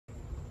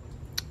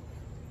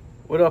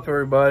What up,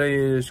 everybody? It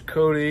is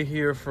Cody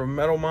here from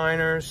Metal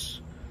Miners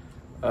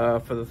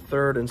for the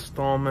third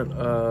installment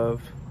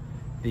of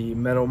the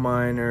Metal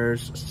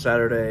Miners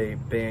Saturday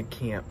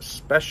Bandcamp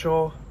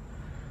Special.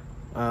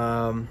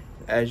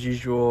 As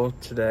usual,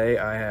 today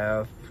I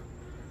have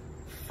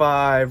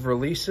 5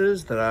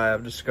 releases that I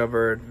have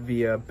discovered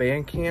via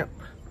Bandcamp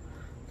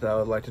that I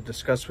would like to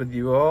discuss with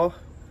you all.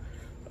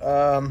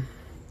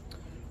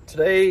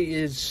 Today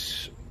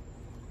is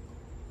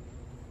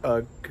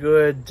a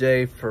good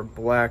day for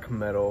black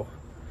metal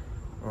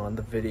on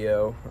the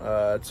video.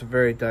 It's a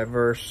very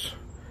diverse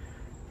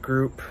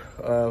group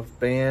of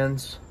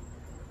bands.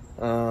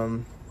 I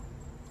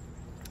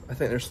think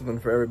there's something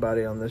for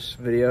everybody on this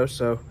video,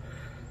 so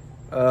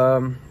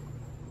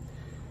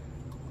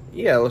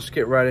yeah, let's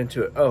get right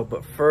into it. Oh,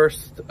 but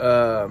first,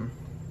 I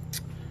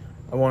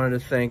wanted to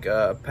thank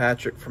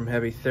Patrick from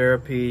Heavy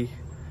Therapy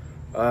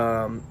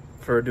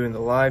for doing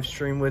the live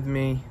stream with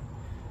me.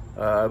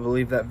 I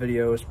believe that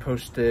video was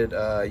posted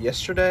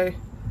yesterday.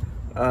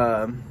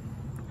 Got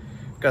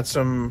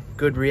some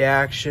good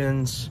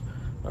reactions.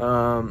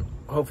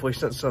 Hopefully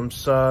sent some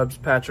subs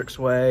Patrick's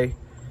way.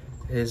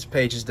 His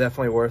page is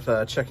definitely worth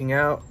checking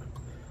out.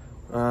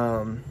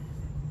 And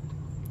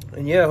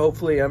yeah,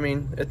 hopefully, I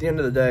mean, at the end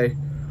of the day,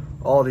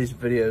 all these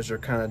videos are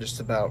kind of just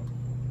about,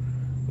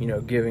 you know,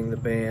 giving the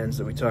bands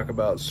that we talk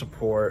about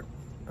support.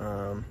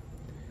 You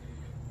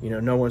know,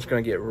 no one's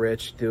going to get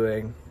rich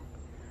doing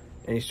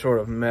any sort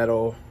of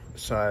metal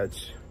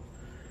besides,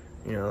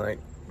 you know, like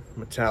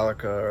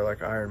Metallica or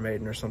like Iron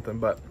Maiden or something.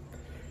 But,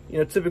 you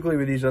know, typically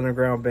with these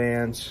underground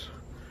bands,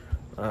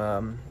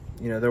 you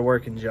know, they're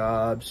working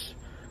jobs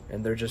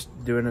and they're just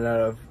doing it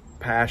out of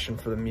passion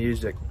for the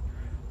music,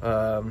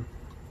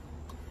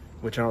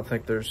 which I don't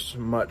think there's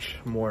much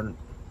more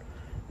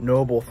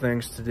noble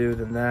things to do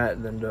than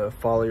that, than to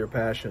follow your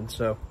passion.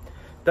 So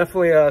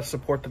definitely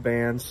support the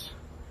bands.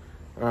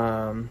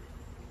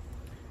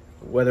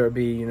 Whether it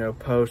be, you know,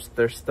 post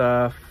their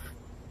stuff.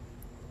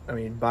 I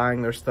mean,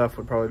 buying their stuff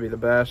would probably be the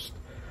best.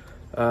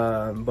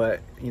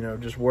 But, you know,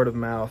 just word of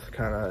mouth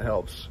kind of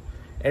helps.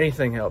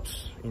 Anything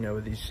helps, you know,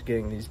 with these,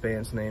 getting these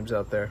bands' names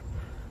out there.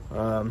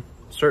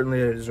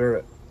 Certainly they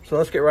deserve it. So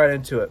let's get right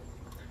into it.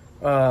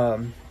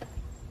 The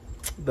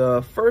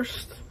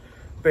first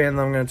band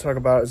that I'm going to talk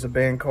about is a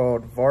band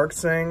called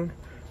Vargsang.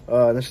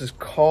 This is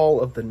Call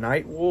of the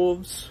Night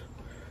Wolves.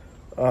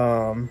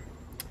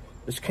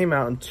 This came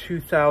out in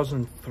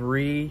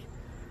 2003.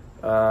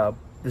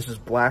 This is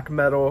black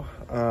metal.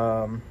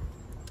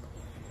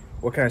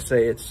 What can I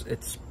say? It's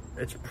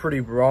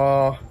pretty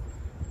raw.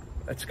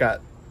 It's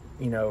got,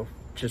 you know,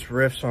 just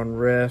riffs on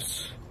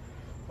riffs,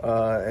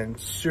 and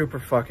super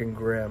fucking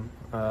grim.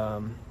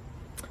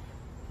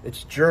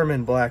 It's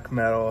German black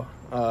metal,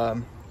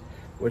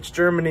 which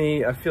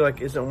Germany, I feel like,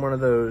 isn't one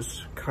of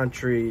those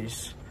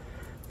countries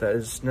that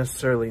is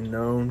necessarily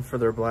known for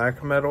their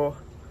black metal.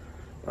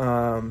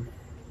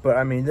 But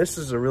I mean, this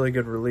is a really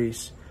good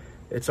release.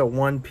 It's a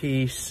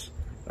one-piece.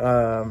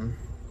 Vargsang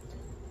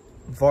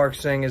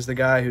is the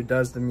guy who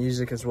does the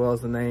music as well as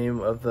the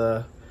name of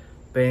the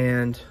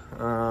band.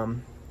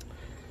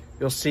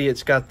 You'll see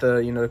it's got the,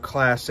 you know,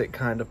 classic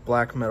kind of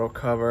black metal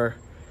cover.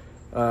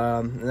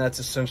 And that's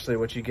essentially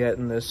what you get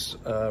in this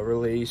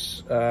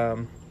release.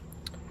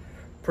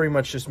 Pretty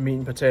much just meat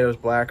and potatoes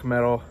black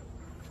metal.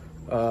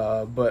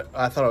 But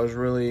I thought it was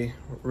really,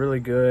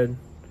 really good.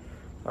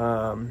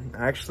 I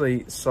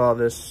actually saw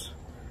this,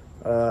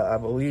 I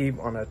believe,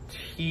 on a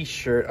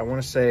t-shirt. I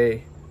want to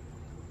say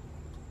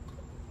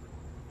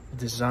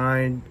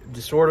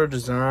Disorder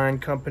Design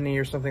Company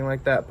or something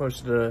like that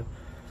posted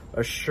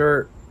a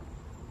shirt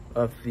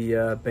of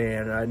the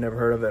band. I'd never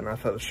heard of it, and I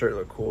thought the shirt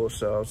looked cool,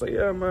 so I was like,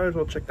 yeah, I might as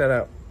well check that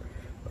out.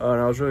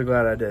 And I was really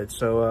glad I did.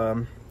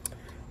 So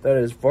that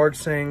is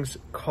Vargsang's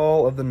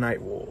Call of the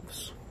Night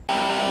Wolves.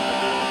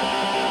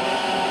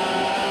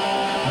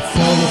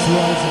 Soul is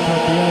rising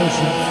from the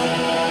oceans.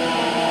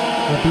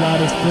 The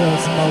blood is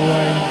fills my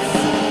veins.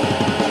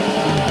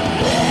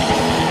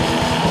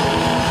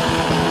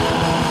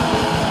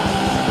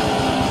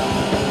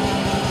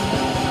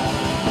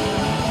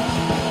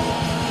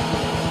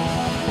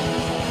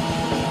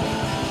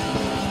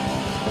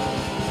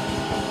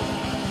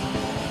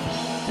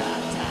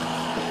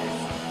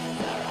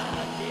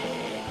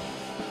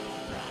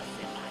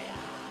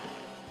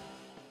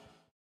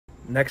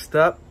 Next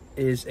up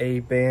is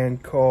a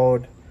band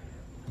called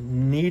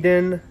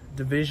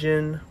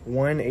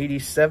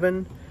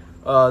NidenDiv187.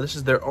 This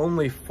is their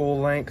only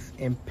full-length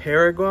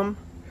Imperium.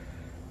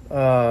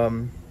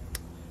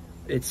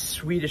 It's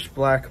Swedish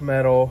black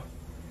metal,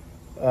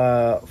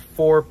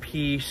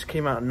 4-piece,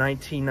 came out in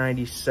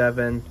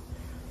 1997.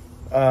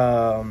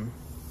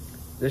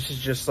 This is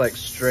just like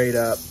straight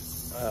up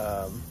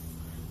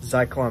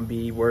Zyklon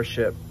B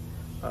worship.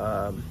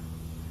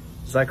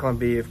 Zyklon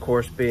B, of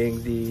course,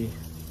 being the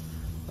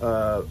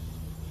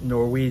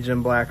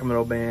Norwegian black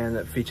metal band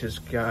that features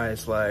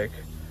guys like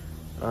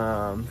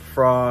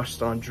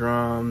Frost on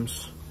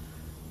drums,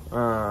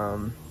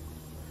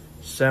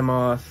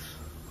 Semoth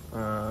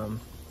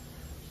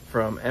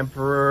from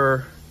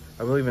Emperor,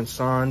 I believe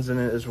Insan's in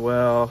it as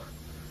well.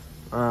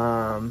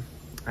 I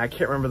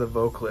can't remember the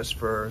vocalist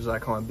for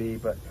Zyklon B,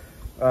 but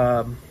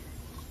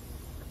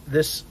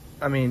this,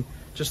 I mean,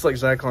 just like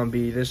Zyklon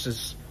B, this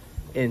is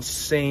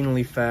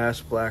insanely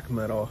fast black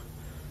metal.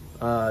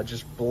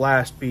 Just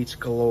blast beats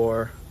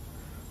galore.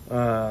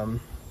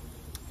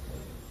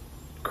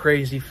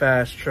 Crazy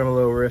fast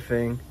tremolo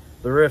riffing.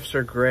 The riffs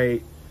are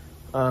great.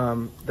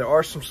 There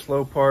are some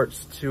slow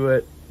parts to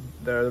it.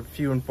 They're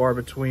few and far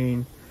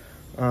between.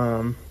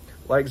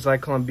 Like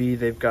Zyklon B,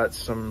 they've got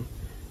some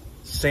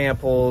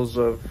samples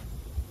of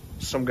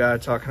some guy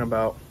talking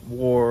about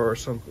war or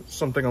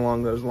something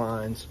along those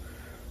lines.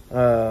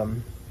 But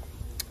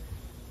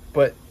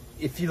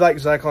if you like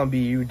Zyklon B,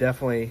 you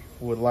definitely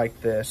would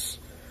like this.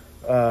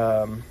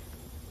 I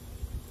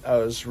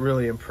was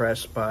really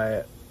impressed by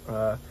it.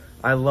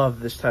 I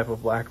love this type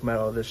of black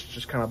metal. This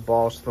just kind of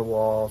balls to the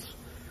walls.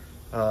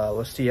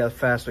 Let's see how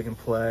fast we can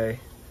play,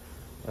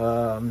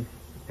 and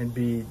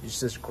be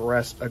just as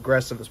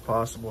aggressive as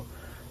possible.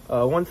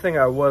 One thing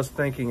I was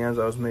thinking as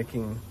I was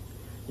making,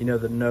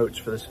 the notes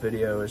for this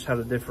video is how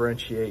to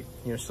differentiate,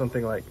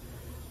 something like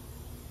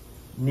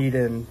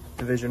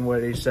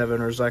NidenDiv187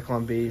 or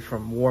Zyklon B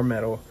from war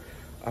metal.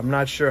 I'm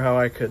not sure how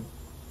I could,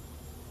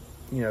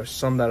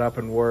 sum that up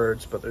in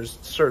words, but there's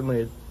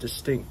certainly a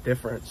distinct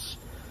difference.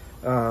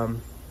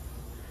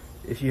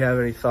 If you have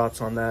any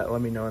thoughts on that,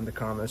 let me know in the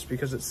comments,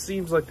 because it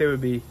seems like they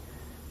would be,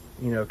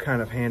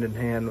 kind of hand in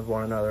hand with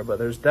one another, but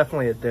there's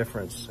definitely a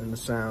difference in the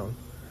sound.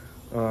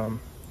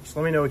 So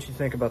let me know what you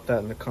think about that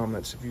in the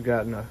comments, if you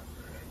got a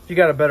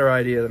better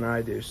idea than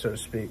I do, so to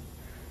speak.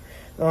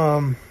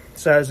 So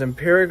that is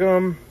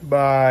Empiricum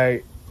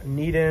by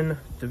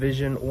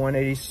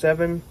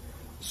NidenDiv187,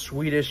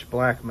 Swedish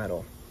black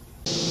metal.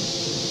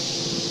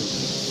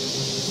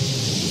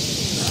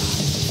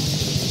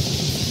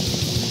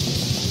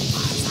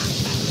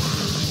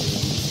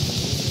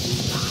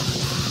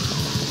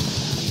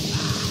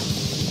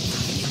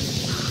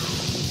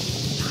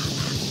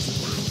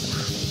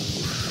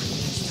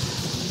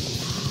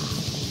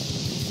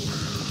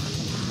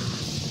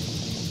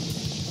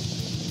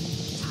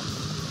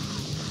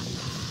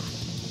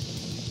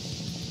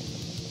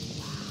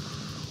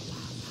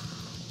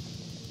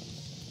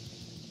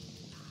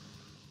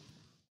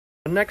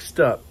 Next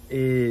up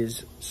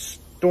is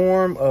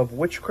Storm of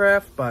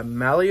Witchcraft by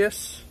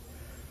Malleus.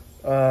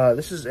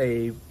 This is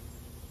a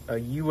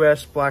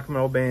U.S. black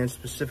metal band,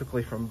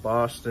 specifically from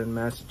Boston,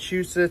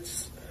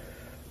 Massachusetts.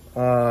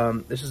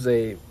 This is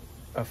a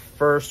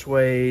first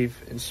wave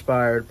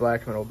inspired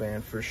black metal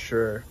band for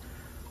sure.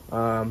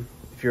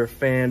 If you're a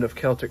fan of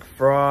Celtic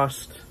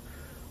Frost,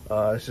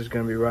 this is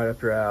going to be right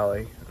up your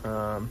alley.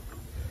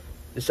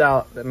 It's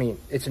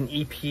an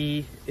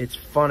EP. It's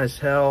fun as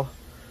hell.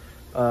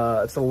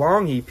 It's a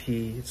long EP.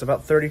 It's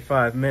about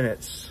 35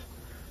 minutes.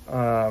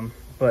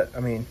 But I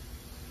mean,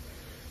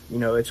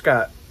 it's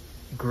got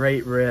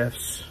great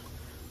riffs.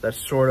 That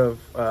sort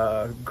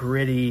of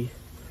gritty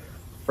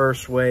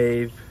first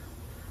wave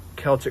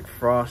Celtic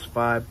Frost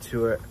vibe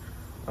to it.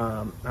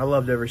 I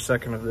loved every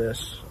second of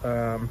this.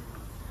 I'm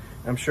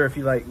sure if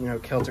you like,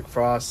 Celtic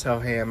Frost,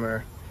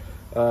 Hellhammer,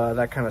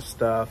 that kind of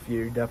stuff,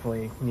 you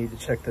definitely need to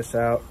check this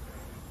out.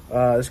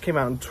 This came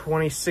out in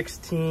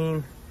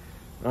 2016.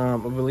 I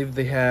believe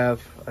they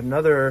have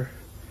another,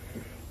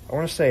 I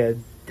want to say a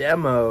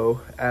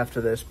demo after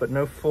this, but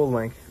no full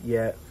length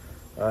yet.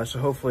 So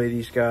hopefully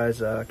these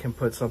guys can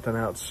put something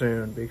out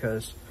soon,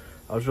 because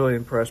I was really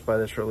impressed by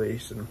this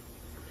release and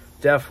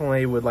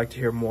definitely would like to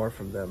hear more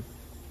from them.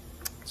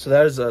 So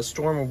that is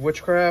Storm of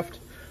Witchcraft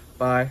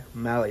by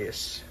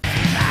Malleus.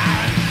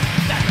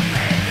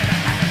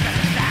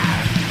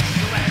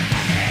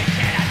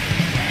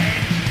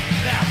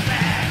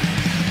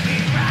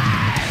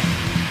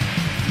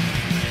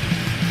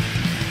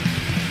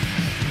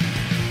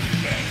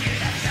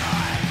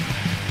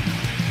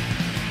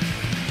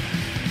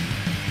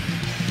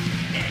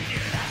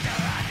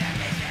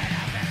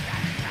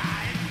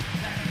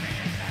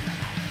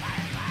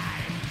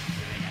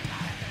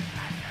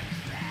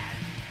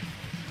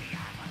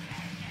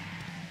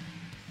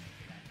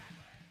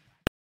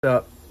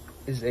 Up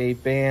is a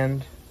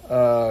band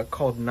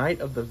called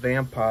Night of the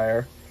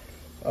Vampire.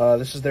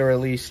 This is their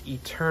release,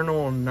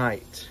 Eternal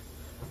Night.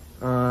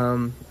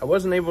 I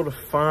wasn't able to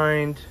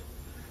find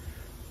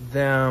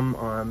them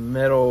on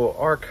Metal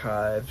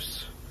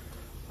Archives,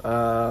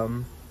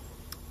 but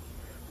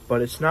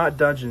it's not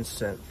Dungeon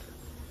Synth.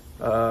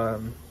 I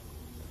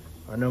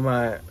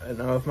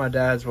know if my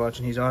dad's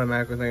watching, he's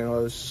automatically thinking,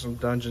 oh, this is some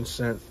Dungeon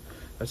Synth.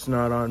 That's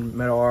not on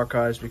Metal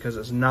Archives because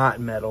it's not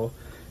metal,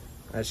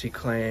 as he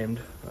claimed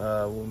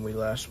when we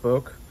last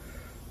spoke.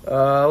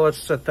 Let's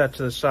set that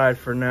to the side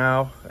for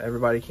now.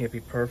 Everybody can't be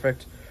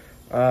perfect.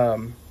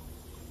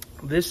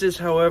 This is,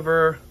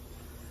 however,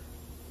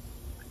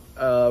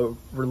 a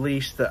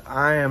release that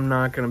I am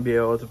not going to be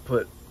able to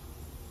put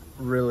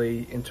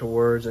really into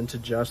words, into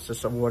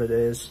justice of what it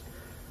is.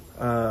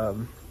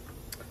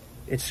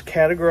 It's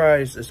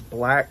categorized as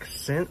black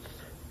synth,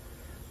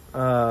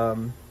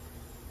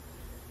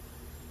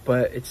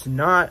 but it's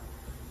not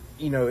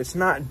you know, it's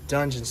not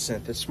dungeon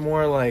synth. It's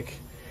more like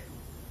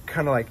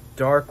kind of like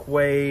dark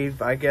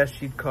wave, I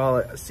guess you'd call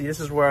it. See, this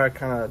is where I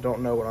kind of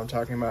don't know what I'm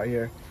talking about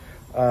here.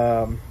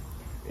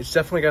 It's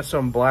definitely got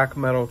some black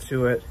metal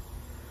to it,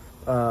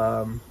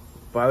 but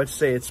I would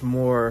say it's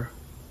more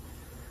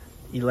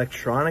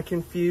electronic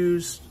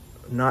infused,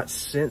 not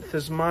synth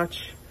as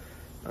much.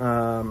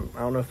 I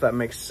don't know if that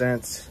makes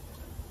sense.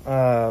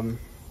 It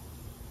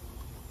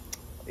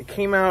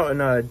came out in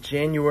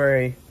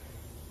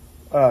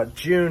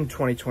June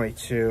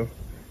 2022.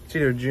 It's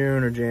either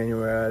June or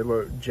January. I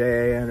wrote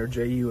Jan or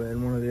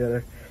Jun, one or the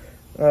other.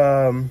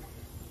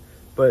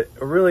 But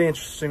a really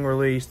interesting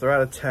release. They're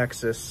out of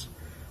Texas.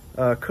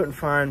 Couldn't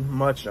find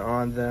much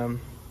on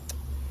them.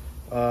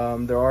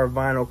 There are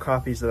vinyl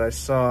copies that I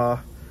saw.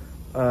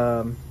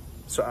 So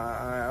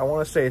I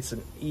want to say it's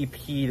an EP.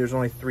 There's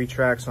only 3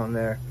 tracks on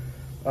there.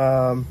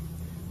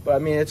 But I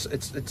mean,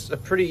 it's a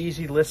pretty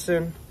easy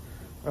listen.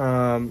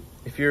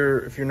 If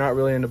you're not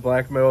really into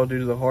black metal due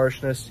to the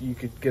harshness, you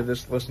could give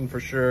this a listen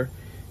for sure.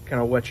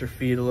 Kind of wet your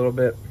feet a little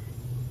bit.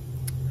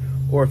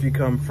 Or if you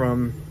come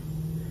from,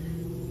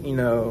 you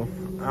know,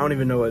 I don't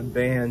even know what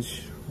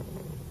bands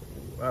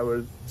I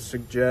would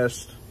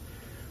suggest.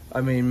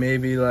 I mean,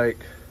 maybe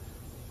like,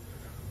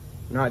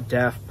 not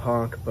Daft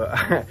Punk,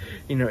 but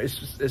you know, it's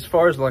just, as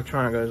far as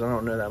electronic goes, I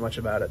don't know that much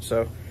about it.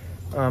 So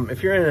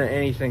if you're into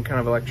anything kind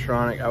of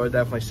electronic, I would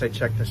definitely say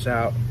check this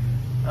out.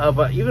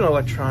 But even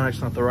electronic's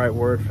not the right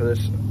word for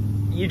this.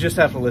 You just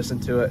have to listen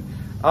to it.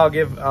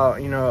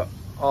 You know,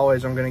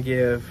 always I'm going to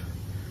give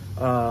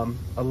a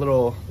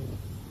little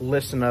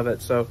listen of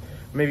it. So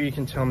maybe you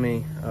can tell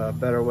me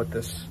better what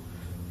this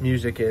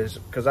music is,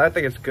 because I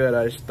think it's good.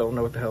 I just don't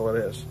know what the hell it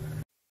is.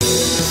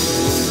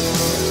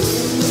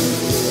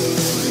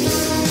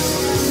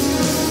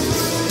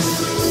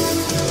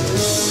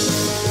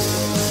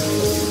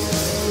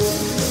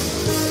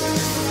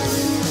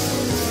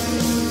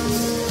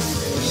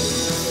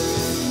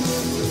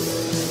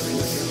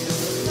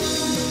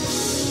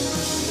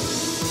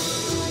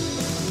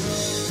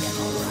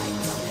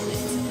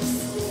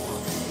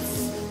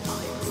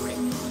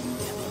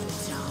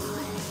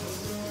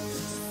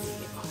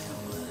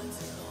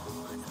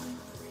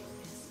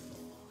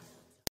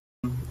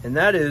 And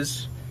that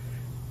is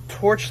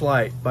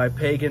Torchlight by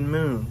Pagan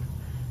Moon.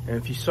 And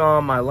if you saw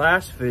my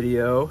last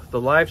video, the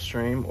live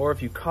stream, or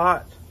if you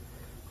caught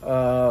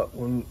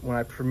when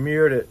I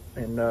premiered it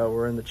and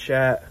we're in the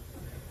chat,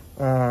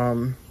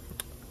 I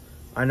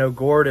know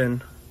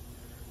Gordon,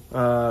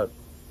 I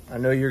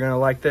know you're gonna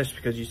like this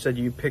because you said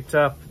you picked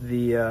up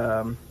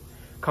the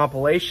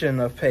compilation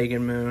of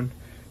Pagan Moon.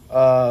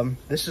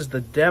 This is the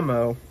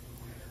demo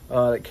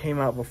that came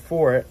out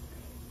before it.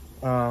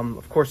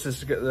 Of course,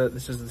 this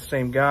is the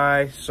same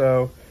guy,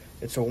 so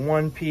it's a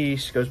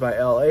one-piece, goes by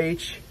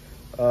LH,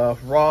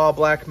 raw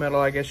black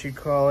metal, I guess you'd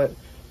call it,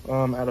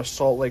 out of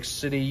Salt Lake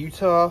City,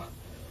 Utah.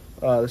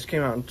 This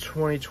came out in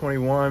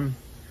 2021.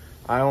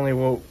 I only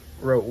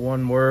wrote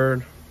one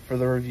word for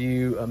the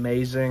review: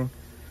 amazing.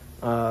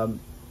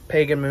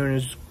 Pagan Moon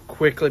is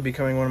quickly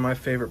becoming one of my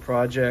favorite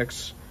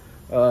projects.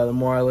 The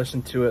more I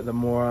listen to it, the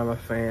more I'm a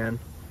fan.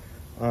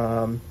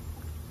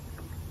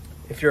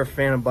 If you're a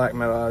fan of black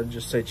metal, I'd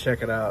just say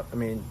check it out. I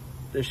mean,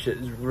 this shit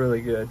is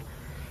really good.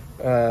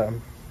 I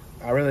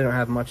really don't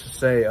have much to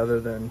say other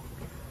than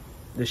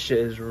this shit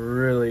is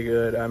really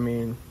good. I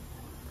mean,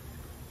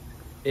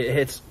 it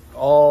hits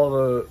all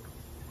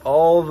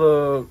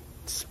the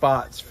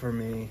spots for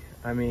me.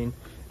 I mean,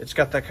 it's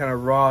got that kind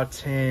of raw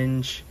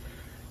tinge,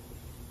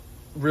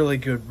 really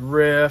good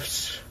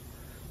riffs.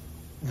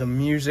 The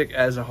music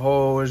as a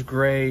whole is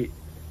great.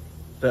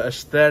 The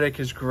aesthetic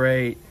is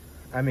great.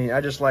 I mean,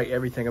 I just like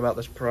everything about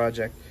this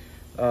project.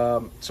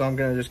 So I'm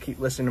going to just keep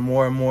listening to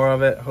more and more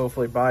of it.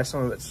 Hopefully buy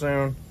some of it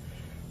soon.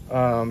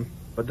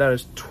 But that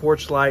is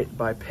Torchlight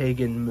by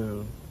Pagan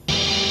Moon.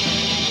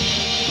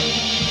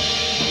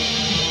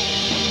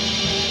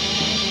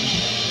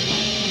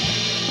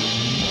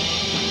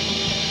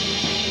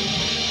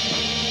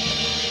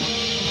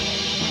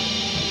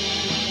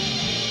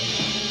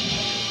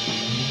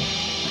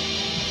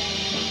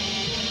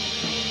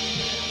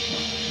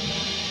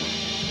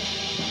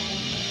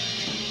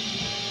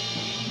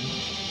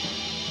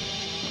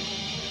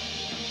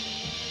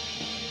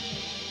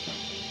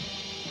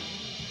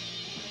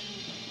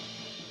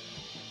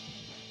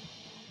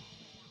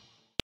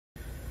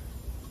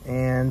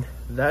 And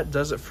that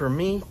does it for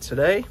me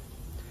today.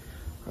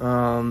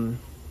 I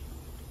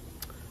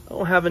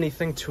don't have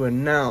anything to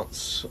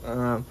announce.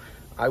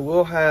 I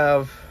will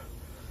have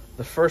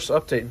the first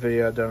update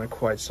video I've done in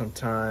quite some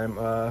time.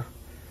 I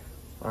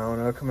don't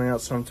know, coming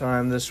out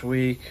sometime this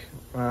week.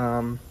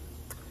 Got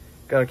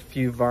a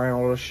few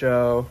vinyl to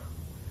show.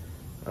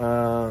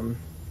 So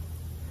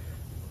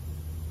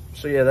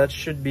yeah, that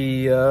should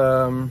be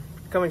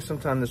coming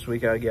sometime this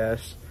week, I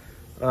guess.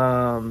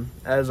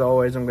 As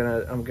always, I'm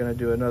gonna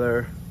do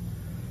another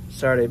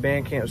Saturday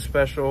Bandcamp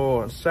special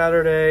on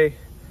Saturday.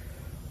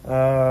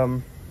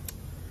 And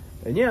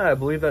yeah, I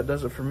believe that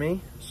does it for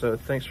me. So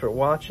thanks for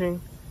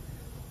watching,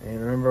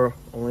 and remember,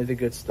 only the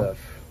good stuff.